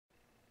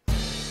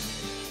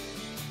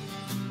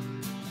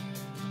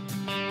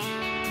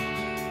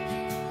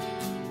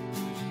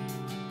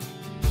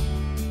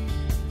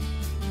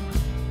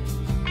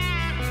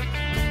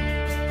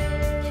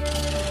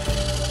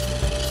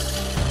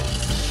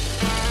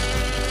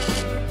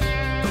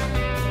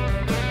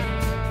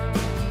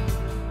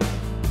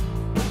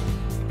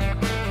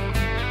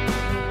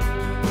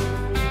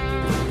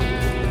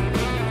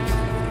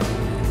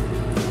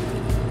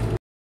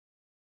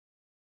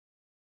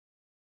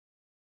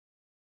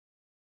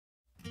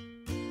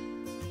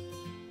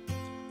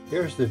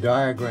Here's the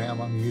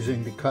diagram I'm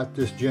using to cut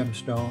this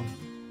gemstone.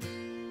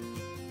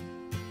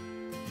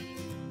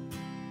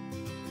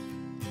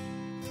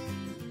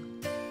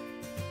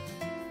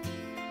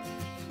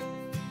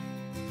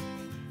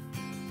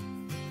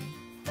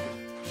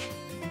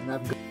 And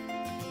I've got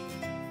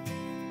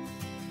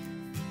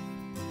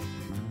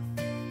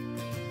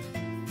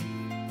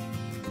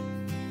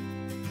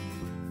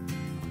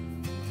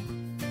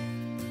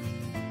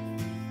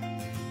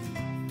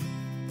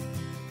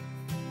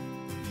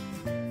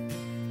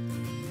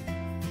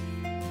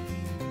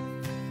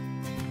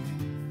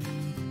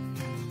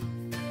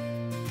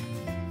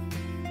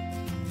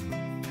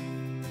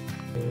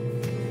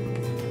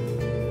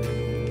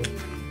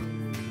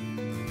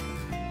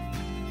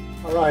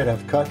Alright,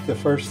 I've cut the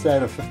first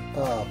set of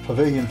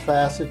pavilion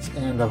facets,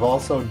 and I've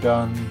also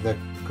done the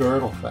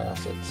girdle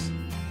facets.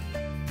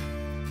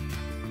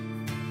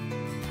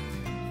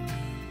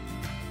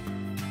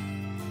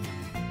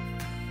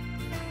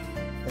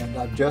 And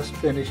I've just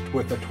finished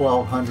with a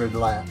 1200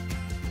 lap.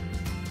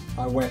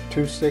 I went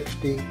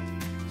 260,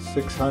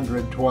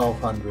 600,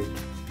 1200.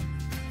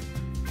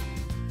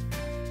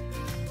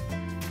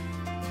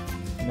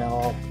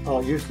 Now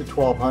I'll use the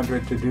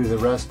 1200 to do the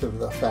rest of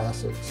the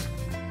facets.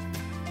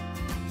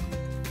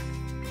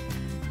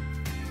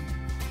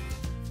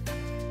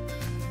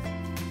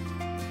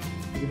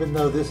 Even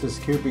though this is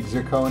cubic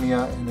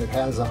zirconia and it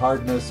has a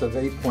hardness of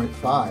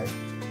 8.5,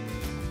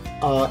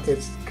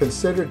 it's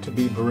considered to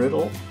be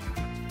brittle,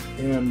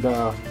 and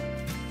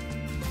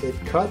it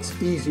cuts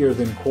easier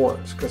than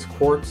quartz, because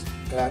quartz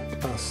at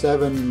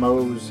 7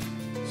 Mohs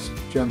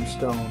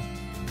gemstone,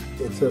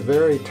 it's a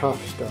very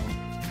tough stone,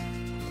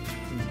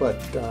 but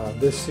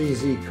this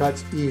CZ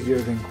cuts easier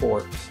than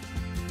quartz.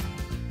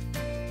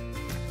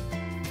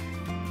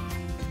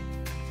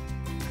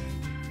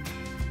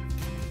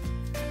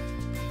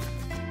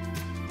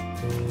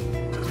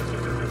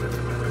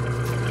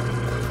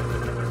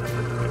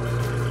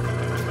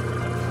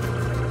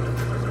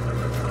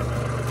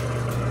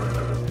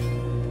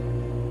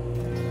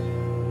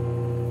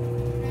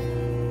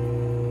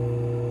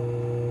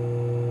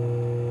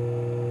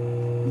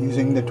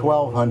 Using the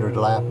 1200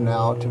 lap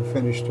now to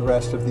finish the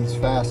rest of these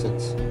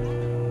facets.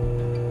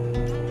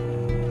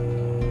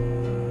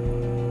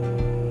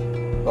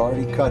 I've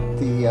already cut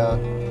the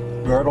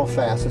girdle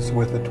facets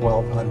with the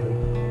 1200.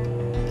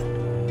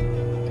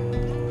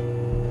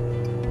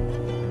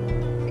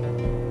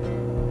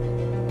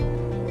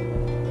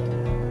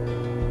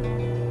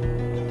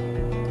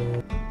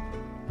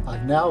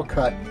 I've now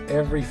cut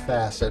every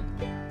facet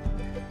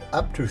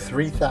up to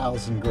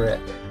 3000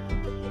 grit.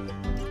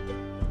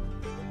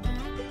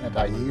 And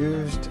I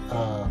used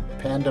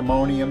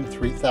Pandemonium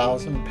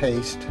 3000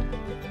 paste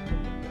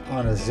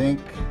on a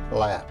zinc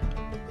lap.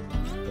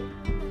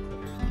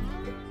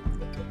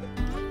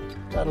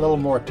 Got a little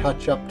more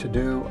touch up to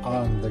do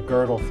on the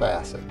girdle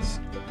facets.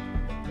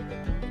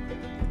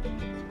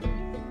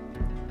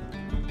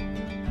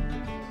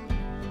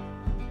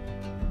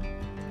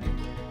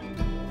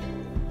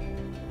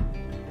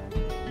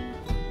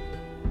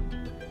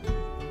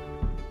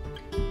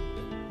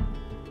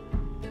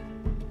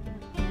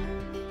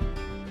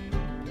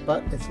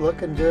 But it's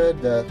looking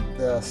good. The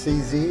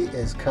CZ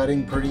is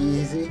cutting pretty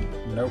easy,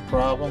 no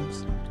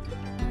problems.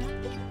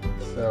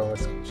 So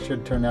it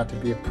should turn out to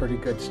be a pretty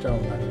good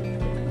stone.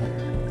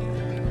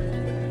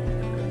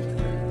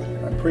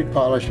 I'm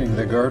pre-polishing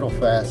the girdle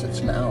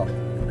facets now.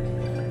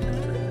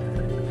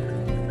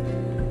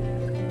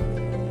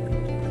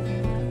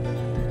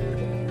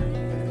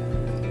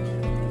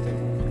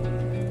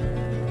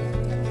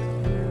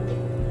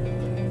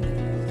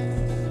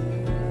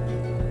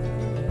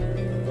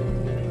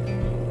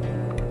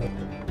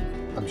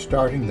 I'm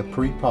starting the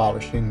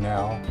pre-polishing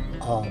now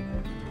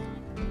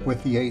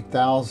with the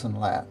 8000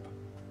 lap.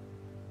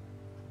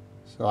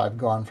 So I've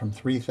gone from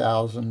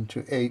 3000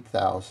 to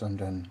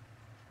 8000, and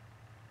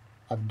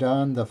I've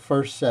done the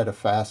first set of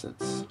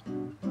facets.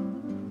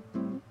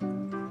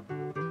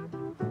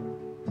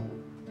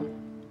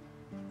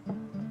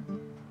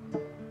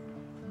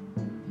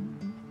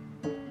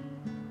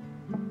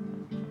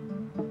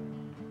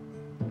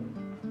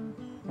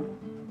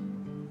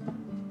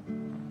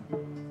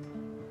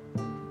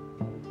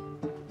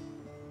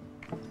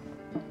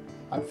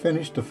 I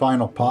finished the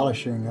final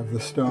polishing of the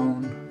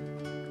stone,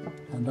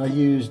 and I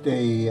used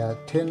a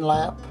tin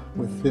lap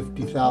with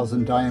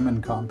 50,000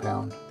 diamond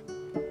compound.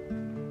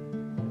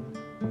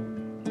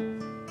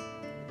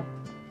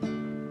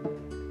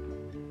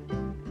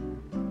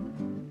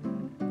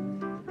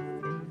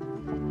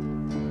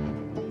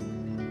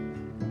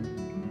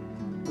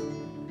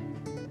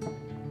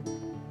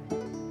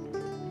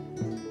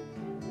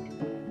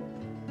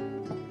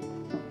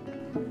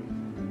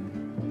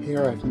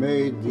 Here I've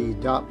made the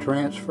dot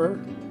transfer.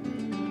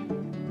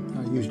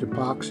 I used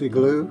epoxy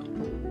glue,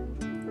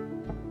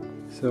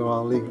 so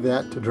I'll leave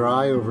that to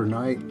dry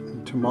overnight,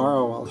 and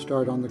tomorrow I'll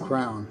start on the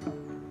crown.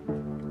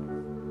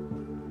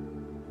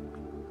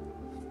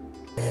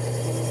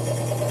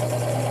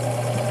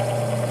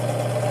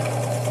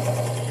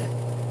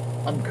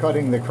 I'm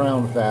cutting the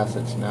crown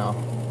facets now.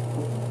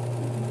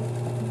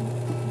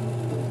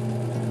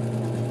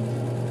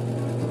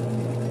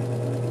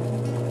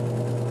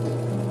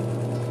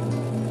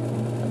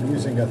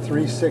 using a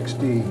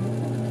 360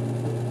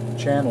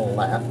 channel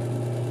lap.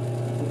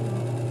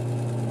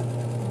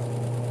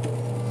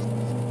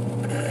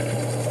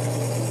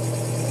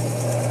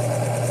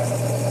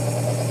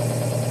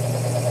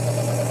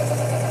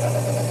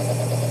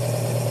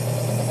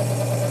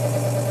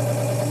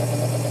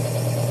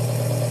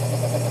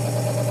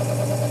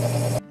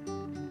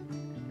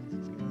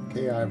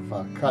 Okay,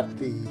 I've cut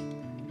the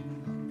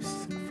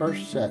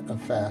first set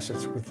of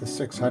facets with the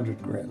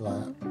 600 grit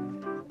lap.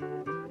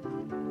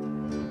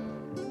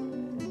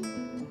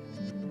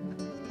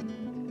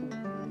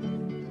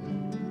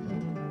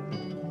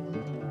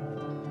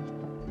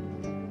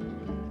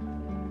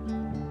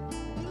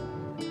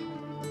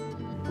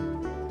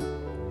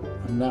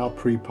 I'm now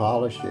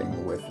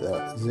pre-polishing with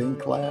the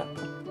zinc lap.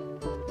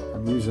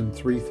 I'm using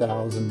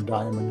 3000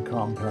 diamond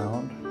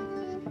compound.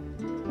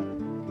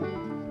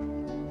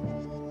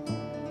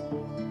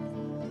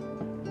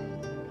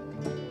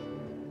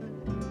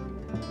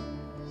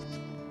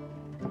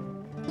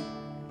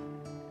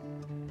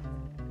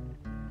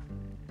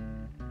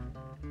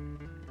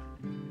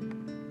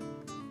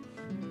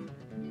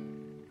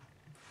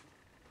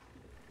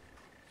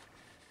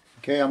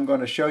 Okay, I'm going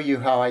to show you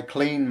how I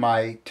clean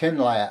my tin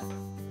lap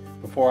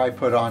before I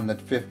put on the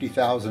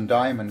 50,000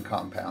 diamond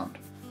compound.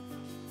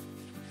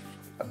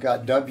 I've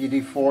got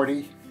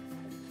WD-40,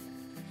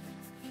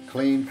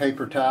 clean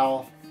paper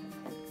towel,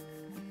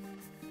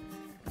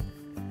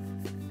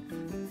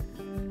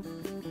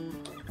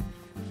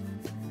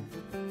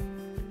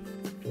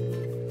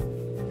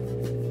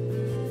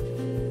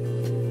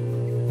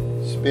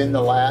 spin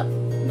the lap,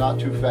 not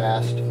too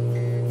fast.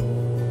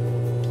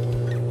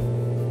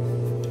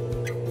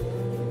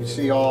 You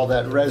see all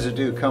that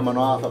residue coming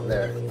off of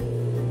there.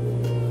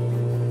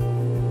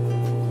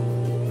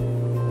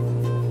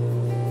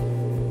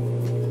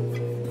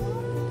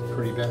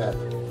 Pretty bad.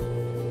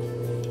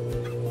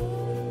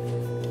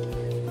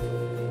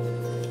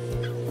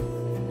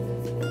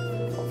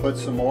 I'll put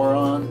some more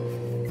on.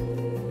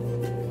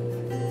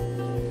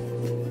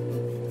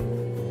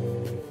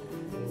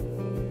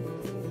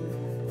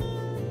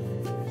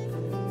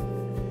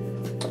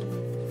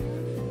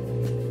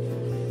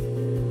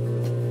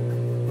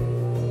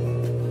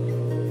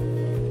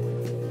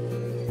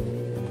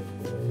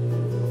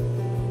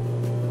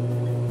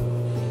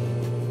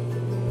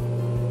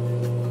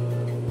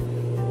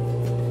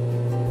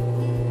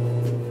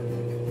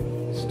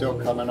 Still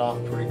coming off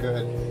pretty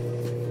good.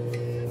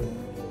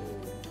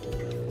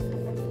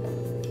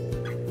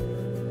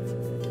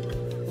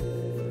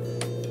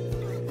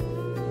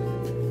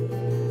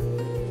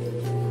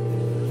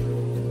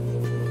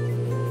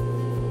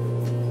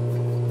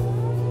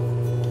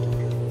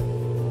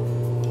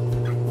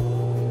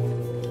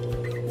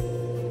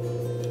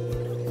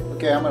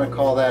 Okay, I'm going to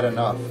call that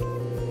enough.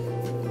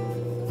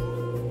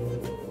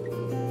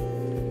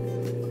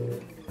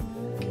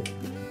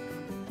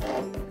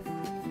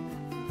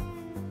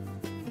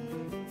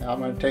 Now I'm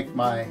going to take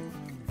my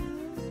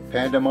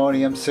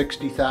Pandemonium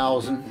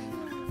 60,000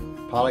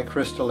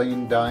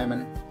 polycrystalline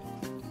diamond,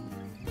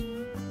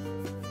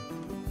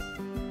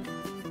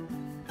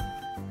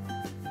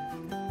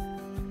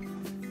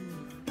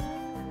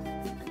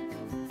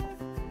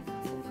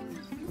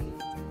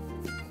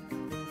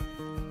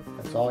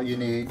 that's all you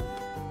need.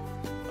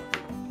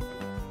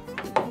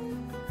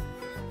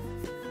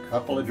 A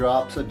couple of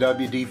drops of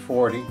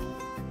WD-40.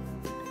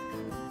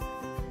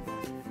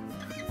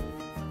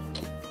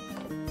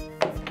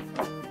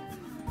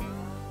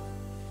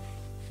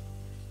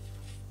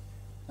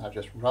 Now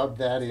just rub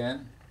that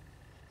in.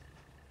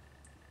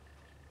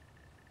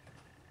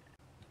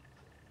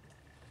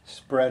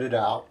 Spread it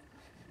out.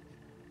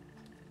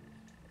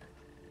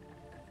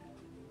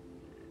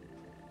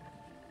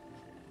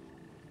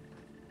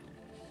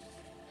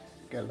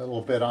 Get a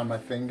little bit on my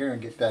finger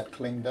and get that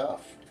cleaned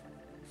off.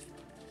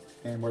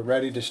 And we're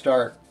ready to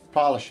start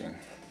polishing.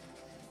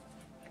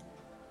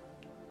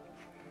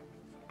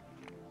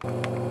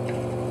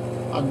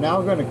 I'm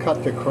now going to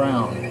cut the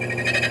crown.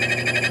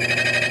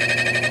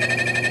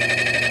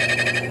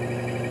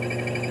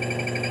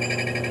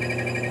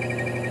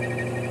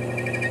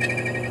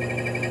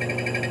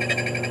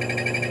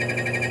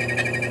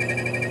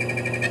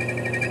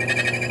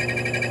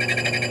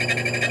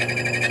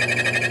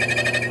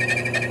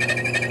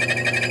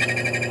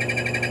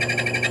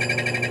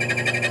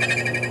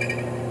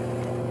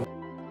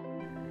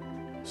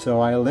 So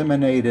I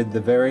eliminated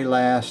the very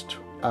last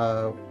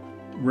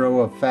row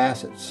of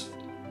facets,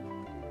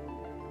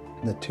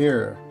 the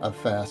tier of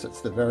facets,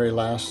 the very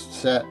last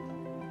set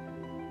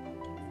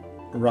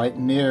right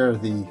near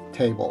the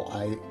table.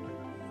 I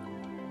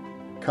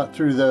cut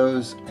through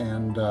those,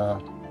 and I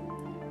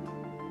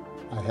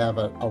have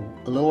a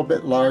little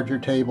bit larger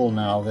table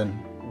now than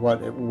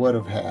what it would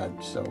have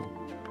had. So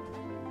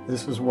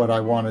this is what I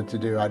wanted to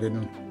do.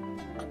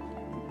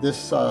 This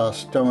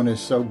stone is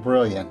so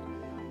brilliant.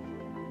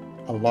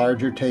 A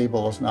larger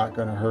table is not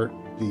going to hurt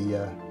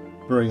the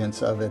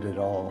brilliance of it at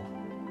all.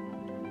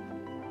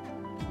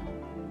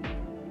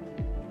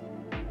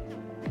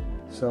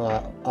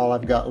 So all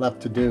I've got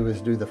left to do is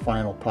do the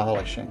final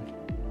polishing.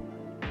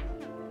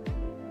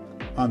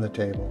 on the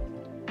table.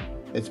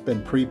 It's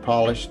been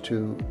pre-polished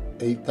to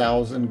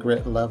 8,000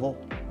 grit level.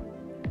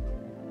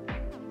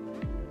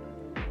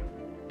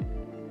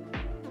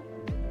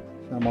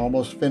 I'm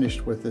almost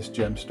finished with this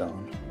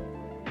gemstone.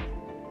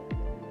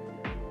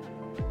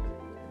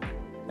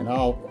 And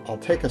I'll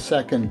take a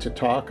second to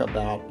talk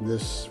about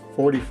this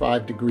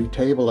 45-degree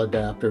table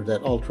adapter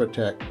that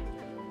Ultratech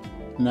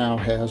now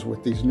has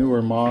with these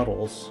newer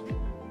models.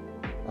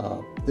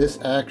 This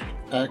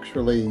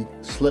actually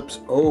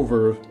slips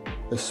over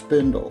the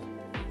spindle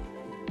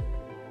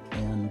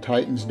and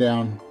tightens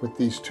down with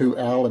these two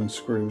Allen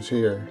screws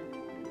here.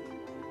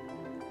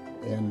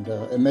 And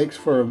it makes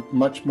for a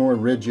much more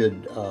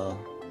rigid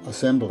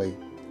assembly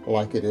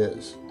like it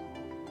is.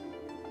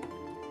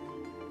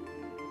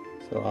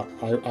 So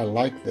I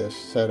like this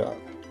setup.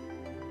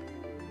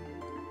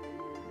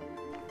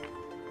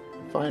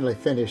 Finally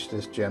finished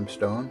this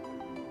gemstone.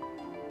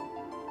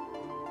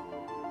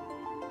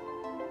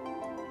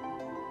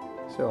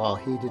 So I'll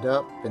heat it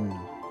up and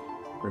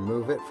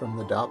remove it from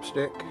the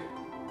dopstick.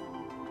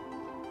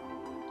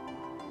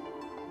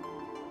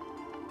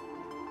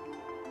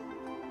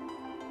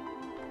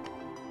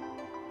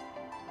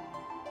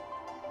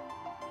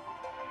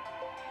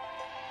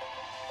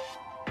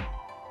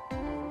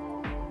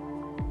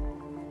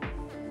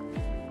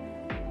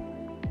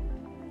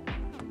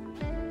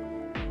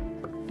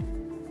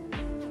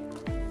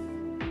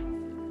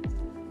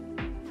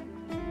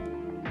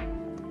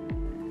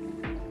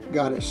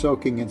 Got it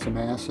soaking in some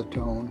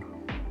acetone.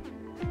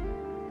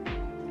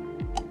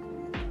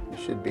 It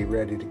should be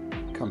ready to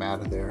come out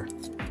of there.